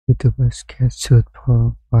YouTubers get sued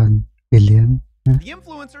for 1 billion. The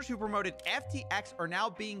influencers who promoted FTX are now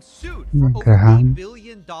being sued for over $8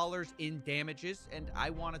 billion in damages, and I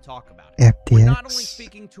want to talk about it. FTX. We're not only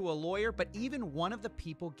speaking to a lawyer, but even one of the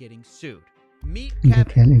people getting sued. Meet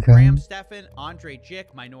Kevin, Graham Stephan, Andre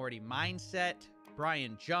Jick, Minority Mindset,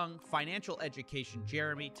 Brian Jung, Financial Education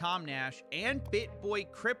Jeremy, Tom Nash, and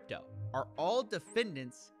BitBoy Crypto are all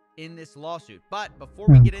defendants in this lawsuit. But before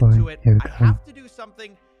we get into it, I have to do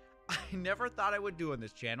something I never thought I would do on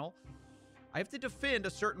this channel. I have to defend a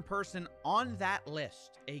certain person on that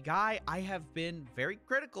list, a guy I have been very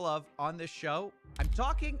critical of on this show. I'm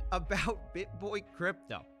talking about BitBoy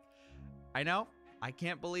Crypto. I know, I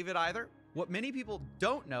can't believe it either. What many people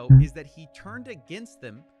don't know is that he turned against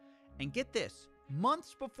them, and get this,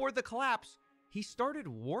 months before the collapse, he started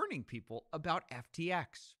warning people about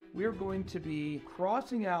FTX. We're going to be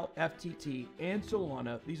crossing out FTT and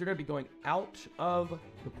Solana. These are going to be going out of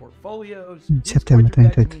the portfolios. September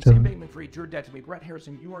 2022. Sam Bankman-Fried, you're dead to me. Brett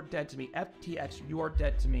Harrison, you are dead to me. FTX, you are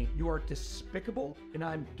dead to me. You are despicable, and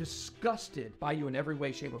I'm disgusted by you in every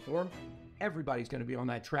way, shape, or form. Everybody's going to be on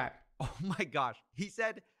that track. Oh my gosh. He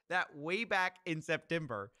said that way back in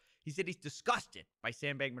September. He said he's disgusted by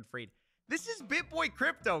Sam Bankman-Fried. This is BitBoy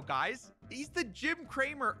Crypto, guys. He's the Jim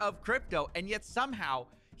Cramer of crypto, and yet somehow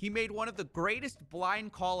he made one of the greatest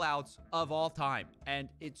blind call-outs of all time. And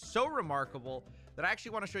it's so remarkable that I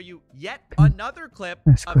actually want to show you yet another clip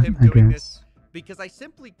of him doing this, because I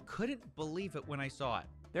simply couldn't believe it when I saw it.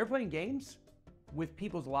 They're playing games with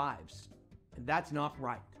people's lives, and that's not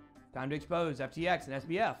right. Time to expose FTX and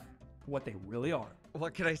SBF for what they really are.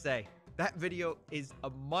 What can I say? That video is a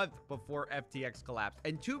month before FTX collapsed.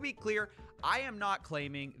 And to be clear, I am not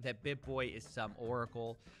claiming that BitBoy is some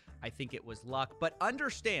oracle. I think it was luck. But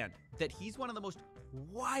understand that he's one of the most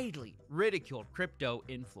widely ridiculed crypto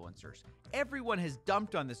influencers. Everyone has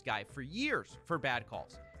dumped on this guy for years for bad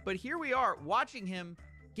calls. But here we are watching him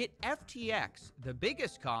get FTX, the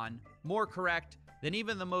biggest con, more correct than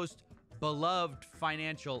even the most beloved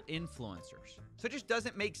financial influencers. So it just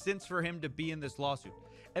doesn't make sense for him to be in this lawsuit.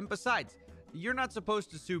 And besides, you're not supposed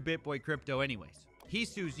to sue BitBoy Crypto anyways. He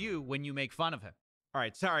sues you when you make fun of him. All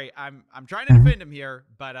right, sorry, I'm trying to defend him here,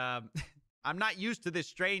 but I'm not used to this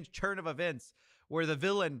strange turn of events where the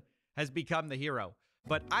villain has become the hero.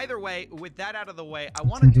 But either way, with that out of the way, I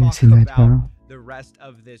want to talk about the rest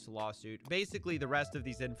of this lawsuit. Basically, the rest of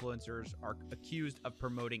these influencers are accused of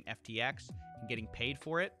promoting FTX and getting paid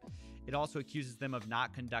for it. It also accuses them of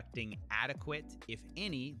not conducting adequate, if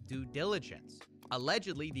any, due diligence.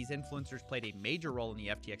 Allegedly, these influencers played a major role in the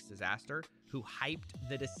FTX disaster, who hyped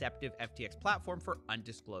the deceptive FTX platform for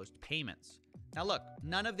undisclosed payments. Now look,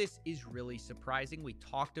 none of this is really surprising. We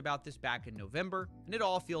talked about this back in November, and it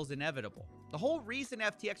all feels inevitable. The whole reason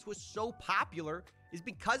FTX was so popular is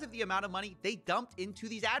because of the amount of money they dumped into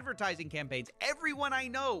these advertising campaigns. Everyone I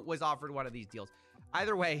know was offered one of these deals.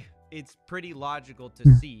 Either way, it's pretty logical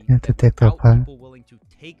to see that without people willing to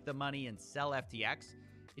take the money and sell FTX,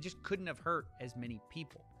 it just couldn't have hurt as many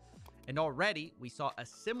people. And already, we saw a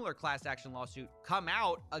similar class action lawsuit come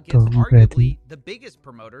out against arguably the biggest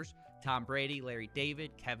promoters, Tom Brady, Larry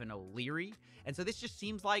David, Kevin O'Leary. And so this just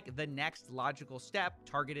seems like the next logical step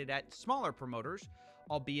targeted at smaller promoters,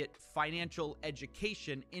 albeit financial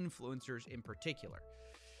education influencers in particular.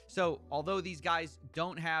 So although these guys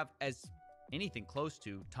don't have as anything close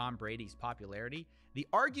to Tom Brady's popularity, the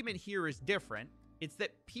argument here is different. It's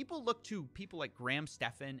that people look to people like Graham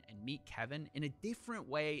Stephan and Meet Kevin in a different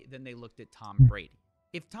way than they looked at Tom Brady.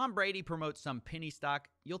 If Tom Brady promotes some penny stock,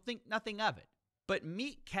 you'll think nothing of it. But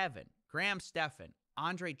Meet Kevin, Graham Stephan,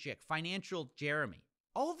 Andre Jick, Financial Jeremy,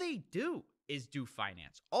 all they do is do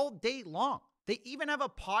finance all day long. They even have a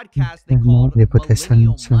podcast they called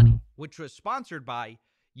Millennial Money, which was sponsored by,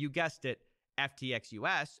 you guessed it, FTX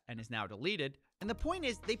US, and is now deleted. And the point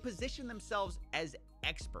is, they position themselves as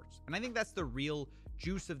experts. And I think that's the real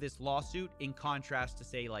juice of this lawsuit, in contrast to,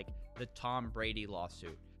 say, like the Tom Brady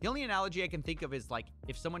lawsuit. The only analogy I can think of is like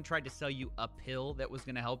if someone tried to sell you a pill that was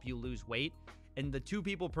going to help you lose weight, and the two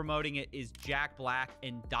people promoting it is Jack Black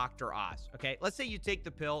and Dr. Oz. Okay, let's say you take the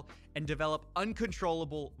pill and develop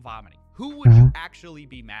uncontrollable vomiting. Who would you actually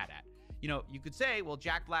be mad at? You know, you could say, well,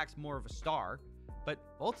 Jack Black's more of a star, but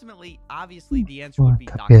ultimately, obviously, the answer would be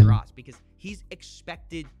Dr. Oz, because he's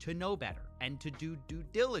expected to know better and to do due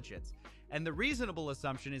diligence. And the reasonable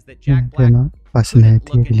assumption is that Jack Black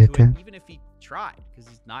couldn't look into it, even if he tried, because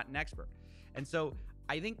he's not an expert. And so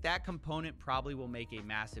I think that component probably will make a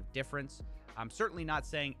massive difference. I'm certainly not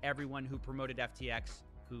saying everyone who promoted FTX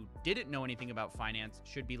who didn't know anything about finance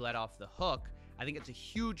should be let off the hook. I think it's a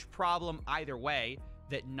huge problem either way.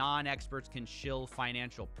 that non-experts can shill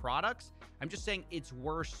financial products. I'm just saying it's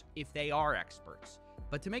worse if they are experts.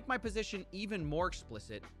 But to make my position even more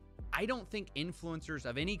explicit, I don't think influencers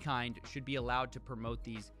of any kind should be allowed to promote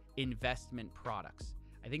these investment products.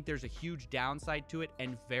 I think there's a huge downside to it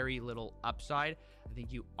and very little upside. I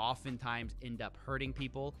think you oftentimes end up hurting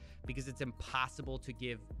people because it's impossible to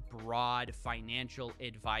give broad financial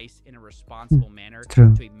advice in a responsible manner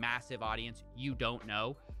True. to a massive audience you don't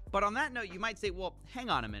know. But on that note, you might say, well, hang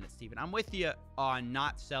on a minute, Stephen. I'm with you on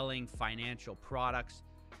not selling financial products,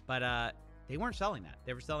 but they weren't selling that.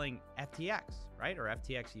 They were selling FTX, right? Or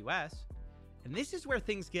FTX US. And this is where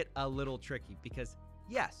things get a little tricky because,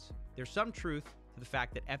 yes, there's some truth to the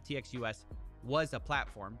fact that FTX US was a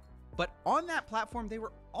platform, but on that platform, they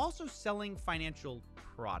were also selling financial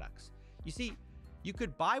products. You see, you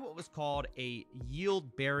could buy what was called a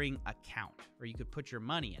yield-bearing account, or you could put your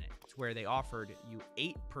money in it. It's where they offered you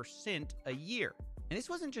 8% a year. And this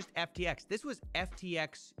wasn't just FTX, this was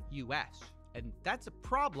FTX US. And that's a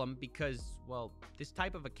problem because, well, this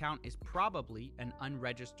type of account is probably an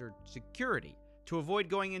unregistered security. To avoid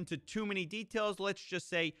going into too many details, let's just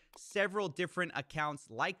say several different accounts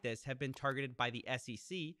like this have been targeted by the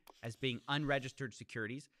SEC as being unregistered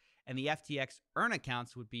securities, and the FTX earn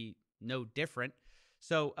accounts would be no different.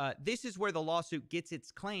 So this is where the lawsuit gets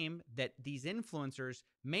its claim that these influencers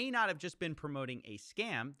may not have just been promoting a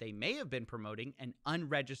scam, they may have been promoting an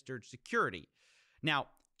unregistered security. Now,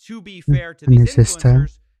 to be fair to these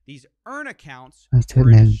influencers, these earn accounts were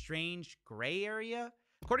in a strange gray area.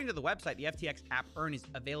 According to the website, the FTX app Earn is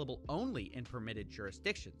available only in permitted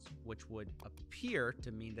jurisdictions, which would appear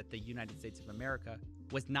to mean that the United States of America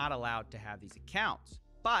was not allowed to have these accounts.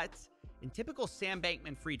 But in typical Sam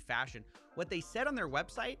Bankman-Fried fashion, what they said on their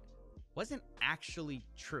website wasn't actually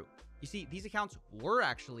true. You see, these accounts were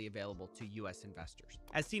actually available to US investors,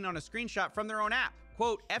 as seen on a screenshot from their own app.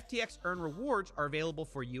 Quote, FTX Earn rewards are available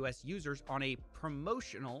for US users on a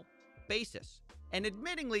promotional basis. And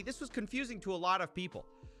admittingly, this was confusing to a lot of people.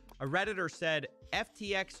 A Redditor said,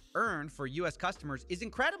 FTX Earn for US customers is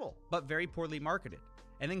incredible, but very poorly marketed.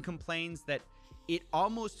 And then complains that it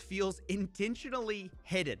almost feels intentionally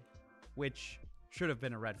hidden, which should have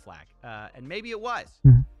been a red flag. And maybe it was,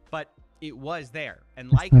 but it was there.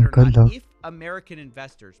 And like it or not, if American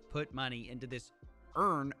investors put money into this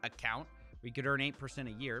Earn account, we could earn 8%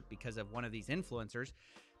 a year because of one of these influencers,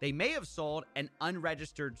 they may have sold an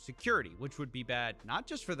unregistered security, which would be bad, not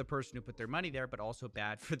just for the person who put their money there, but also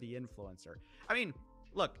bad for the influencer. I mean,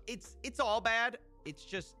 look, it's all bad. It's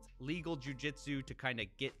just legal jujitsu to kind of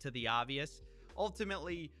get to the obvious.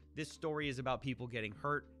 Ultimately, this story is about people getting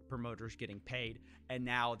hurt, promoters getting paid, and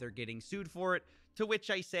now they're getting sued for it, to which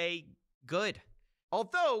I say, good.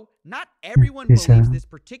 Although not everyone believes this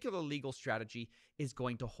particular legal strategy is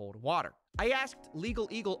going to hold water. I asked Legal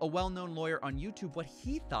Eagle, a well-known lawyer on YouTube, what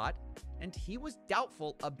he thought, and he was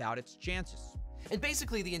doubtful about its chances. And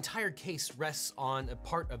basically, the entire case rests on a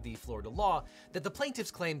part of the Florida law that the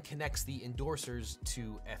plaintiffs claim connects the endorsers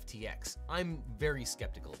to FTX. I'm very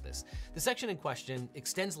skeptical of this. The section in question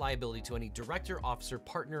extends liability to any director, officer,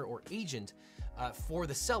 partner, or agent for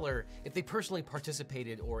the seller if they personally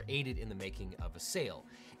participated or aided in the making of a sale.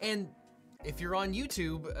 And if you're on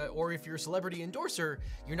YouTube or if you're a celebrity endorser,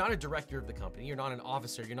 you're not a director of the company, you're not an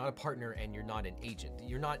officer, you're not a partner, and you're not an agent.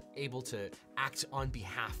 You're not able to act on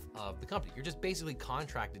behalf of the company. You're just basically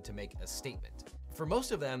contracted to make a statement. For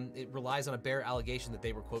most of them, it relies on a bare allegation that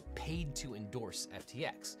they were, quote, paid to endorse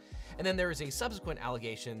FTX. And then there is a subsequent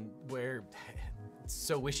allegation where it's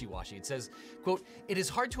so wishy-washy. It says, quote, it is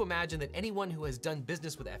hard to imagine that anyone who has done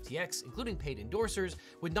business with FTX, including paid endorsers,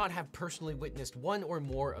 would not have personally witnessed one or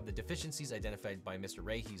more of the deficiencies identified by Mr.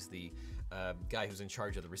 Ray. He's the guy who's in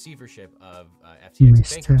charge of the receivership of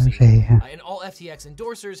FTX bankruptcy. And all FTX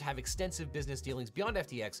endorsers have extensive business dealings beyond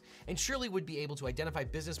FTX and surely would be able to identify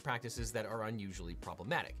business practices that are unusually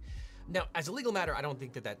problematic. Now, as a legal matter, I don't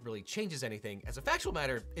think that that really changes anything. As a factual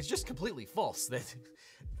matter, it's just completely false that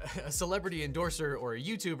a celebrity endorser or a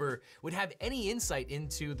YouTuber would have any insight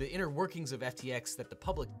into the inner workings of FTX that the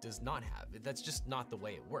public does not have. That's just not the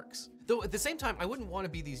way it works. Though at the same time, I wouldn't want to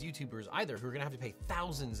be these YouTubers either who are gonna have to pay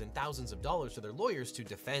thousands and thousands of dollars to their lawyers to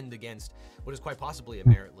defend against what is quite possibly a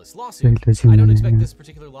meritless lawsuit. I don't expect this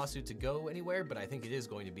particular lawsuit to go anywhere, but I think it is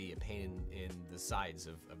going to be a pain in the sides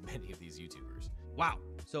of many of these YouTubers. Wow.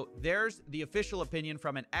 So there's the official opinion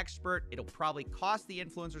from an expert. It'll probably cost the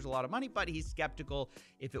influencers a lot of money, but he's skeptical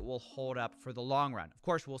if it will hold up for the long run. Of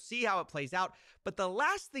course, we'll see how it plays out. But the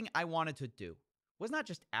last thing I wanted to do was not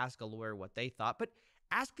just ask a lawyer what they thought, but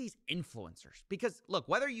Ask these influencers. Because, look,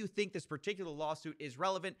 whether you think this particular lawsuit is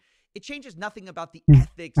relevant, it changes nothing about the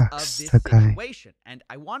ethics of this situation. And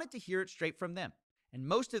I wanted to hear it straight from them. And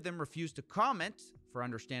most of them refused to comment for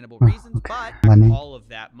understandable reasons, but all of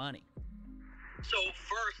that money. So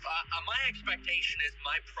first, my expectation is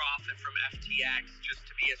my profit from FTX, just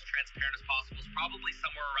to be as transparent as possible, is probably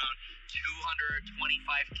somewhere around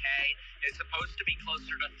 225K. It's supposed to be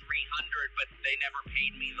closer to 300, but they never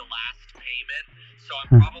paid me the last payment. So I'm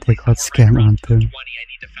probably somewhere right around 220. I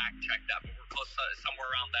need to fact check that, but we're close to somewhere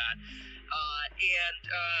around that.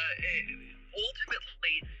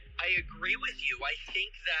 Ultimately, I agree with you. I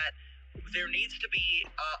think that there needs to be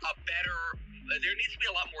there needs to be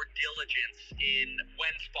a lot more diligence in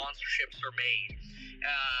when sponsorships are made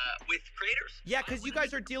with creators. Yeah, because you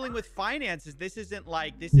guys are dealing with finances. This isn't a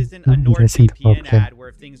NordVPN ad where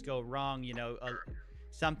if things go wrong,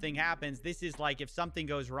 something happens. This is like if something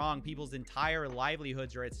goes wrong, people's entire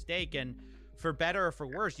livelihoods are at stake. And for better or for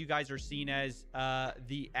worse, you guys are seen as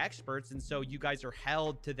the experts. And so you guys are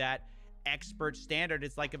held to that expert standard.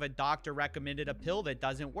 It's like if a doctor recommended a pill that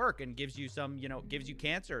doesn't work and gives you gives you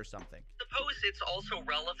cancer or something. Suppose it's also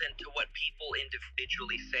relevant to what people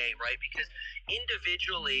individually say, right? Because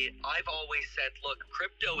individually, I've always said, look,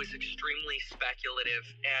 crypto is extremely speculative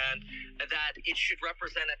and that it should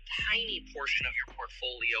represent a tiny portion of your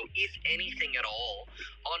portfolio, if anything at all.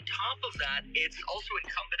 On top of that, it's also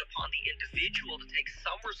incumbent upon the individual to take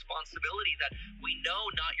some responsibility that we know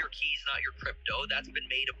not your keys, not your crypto. That's been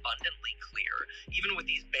made abundantly clear. Even with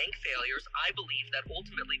these bank failures, I believe that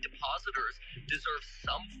ultimately depositors deserve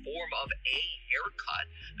some form of a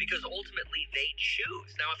haircut because ultimately they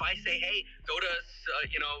choose. Now, if I say, hey, go to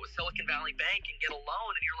Silicon Valley Bank and get a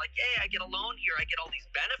loan, and you're like, yeah, I get a loan here, I get all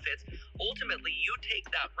these benefits, ultimately you take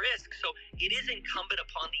that risk. So it is incumbent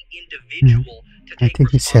upon the individual to take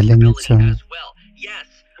responsibility as well.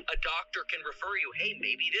 Yes, a doctor can refer you, hey,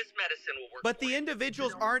 maybe this medicine will work. But the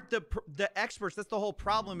individuals aren't the experts. That's the whole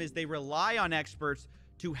problem, is they rely on experts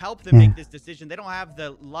to help them make this decision. They don't have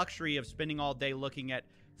the luxury of spending all day looking at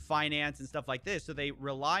finance and stuff like this. So they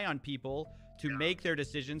rely on people to make their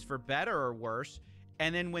decisions for better or worse.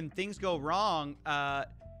 And then when things go wrong,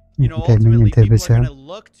 ultimately people are going to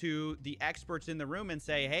look to the experts in the room and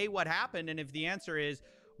say, hey, what happened? And if the answer is,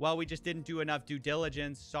 well, we just didn't do enough due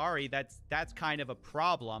diligence, sorry, that's kind of a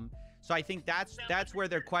problem. So I think that's where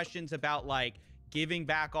their questions about like giving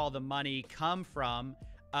back all the money come from.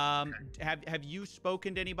 Have you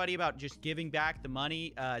spoken to anybody about just giving back the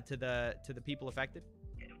money to the people affected?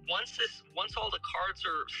 Once all the cards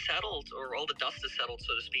are settled, or all the dust is settled,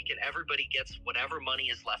 so to speak, and everybody gets whatever money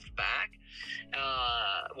is left back,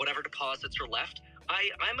 whatever deposits are left,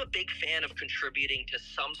 I'm a big fan of contributing to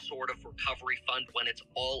some sort of recovery fund when it's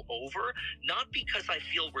all over, not because I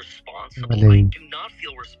feel responsible. I do not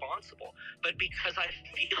feel responsible, but because I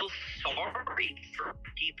feel sorry for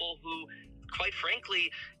people who, quite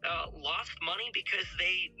frankly, lost money because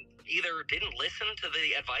they either didn't listen to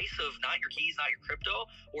the advice of not your keys, not your crypto,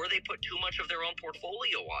 or they put too much of their own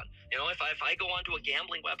portfolio on. If I go onto a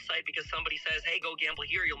gambling website because somebody says, hey, go gamble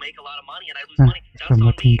here, you'll make a lot of money, and I lose money, that's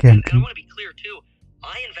on me. And I want to be clear, too.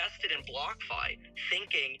 I invested in BlockFi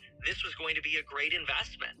thinking this was going to be a great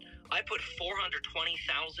investment. I put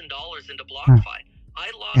 $420,000 into BlockFi. I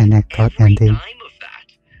lost every dime of that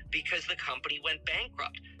because the company went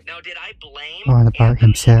bankrupt. Now, did I blame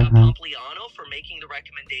Anthony Pompliano for making the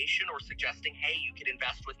recommendation or suggesting, hey, you could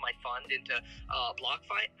invest with my fund into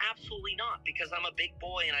BlockFi? Absolutely not, because I'm a big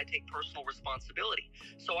boy and I take personal responsibility.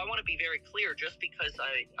 So I want to be very clear, just because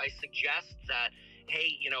I suggest that,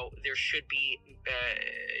 hey, there should be,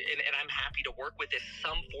 and I'm happy to work with this,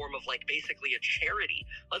 some form of like basically a charity.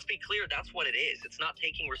 Let's be clear, that's what it is. It's not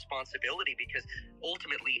taking responsibility, because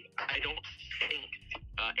ultimately I don't think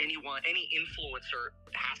any influencer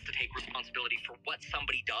has to take responsibility for what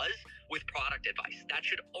somebody does with product advice. That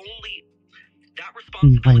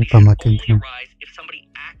responsibility should only arise if somebody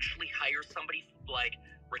actually hires somebody, like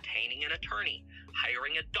retaining an attorney,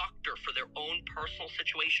 hiring a doctor for their own personal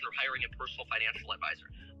situation, or hiring a personal financial advisor.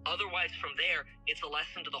 Otherwise, from there, it's a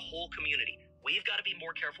lesson to the whole community. We've got to be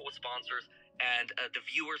more careful with sponsors, and the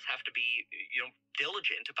viewers have to be,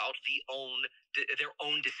 diligent about their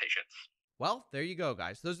own decisions. Well, there you go,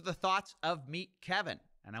 guys. Those are the thoughts of Meet Kevin,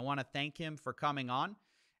 and I want to thank him for coming on.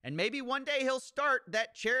 And maybe one day he'll start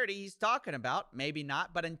that charity he's talking about. Maybe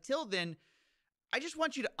not, but until then, I just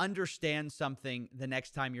want you to understand something the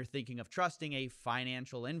next time you're thinking of trusting a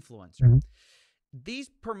financial influencer. These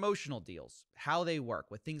promotional deals, how they work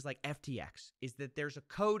with things like FTX, is that there's a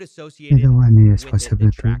code associated with it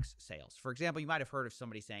that tracks sales. For example, you might have heard of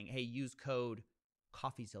somebody saying, hey, use code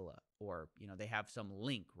Coffeezilla, or, they have some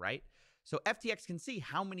link, right? So FTX can see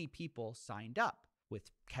how many people signed up with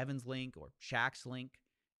Kevin's link or Shaq's link.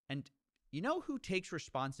 And you know who takes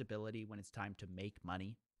responsibility when it's time to make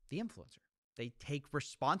money? The influencer. They take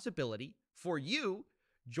responsibility for you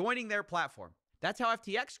joining their platform. That's how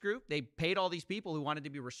FTX grew. They paid all these people who wanted to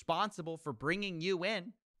be responsible for bringing you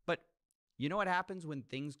in. But you know what happens when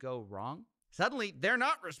things go wrong? Suddenly, they're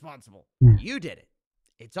not responsible. Yeah. You did it.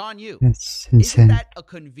 It's on you. It's Isn't insane. that a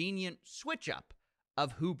convenient switch up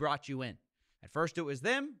of who brought you in? At first, it was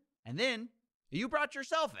them, and then you brought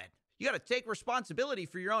yourself in. You got to take responsibility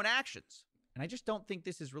for your own actions. And I just don't think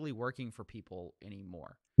this is really working for people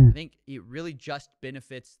anymore. I think it really just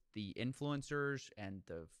benefits the influencers and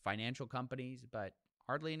the financial companies, but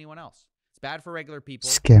hardly anyone else. It's bad for regular people.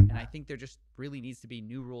 Scam. And I think there just really needs to be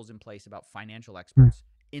new rules in place about financial experts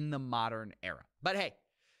in the modern era. But hey,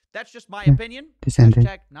 that's just my opinion.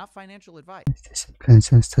 Hashtag not financial advice. These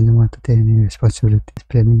influencers don't want to take any responsibility.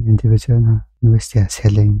 Blaming individual or unless they are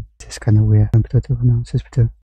selling this kind of weird computer technologies.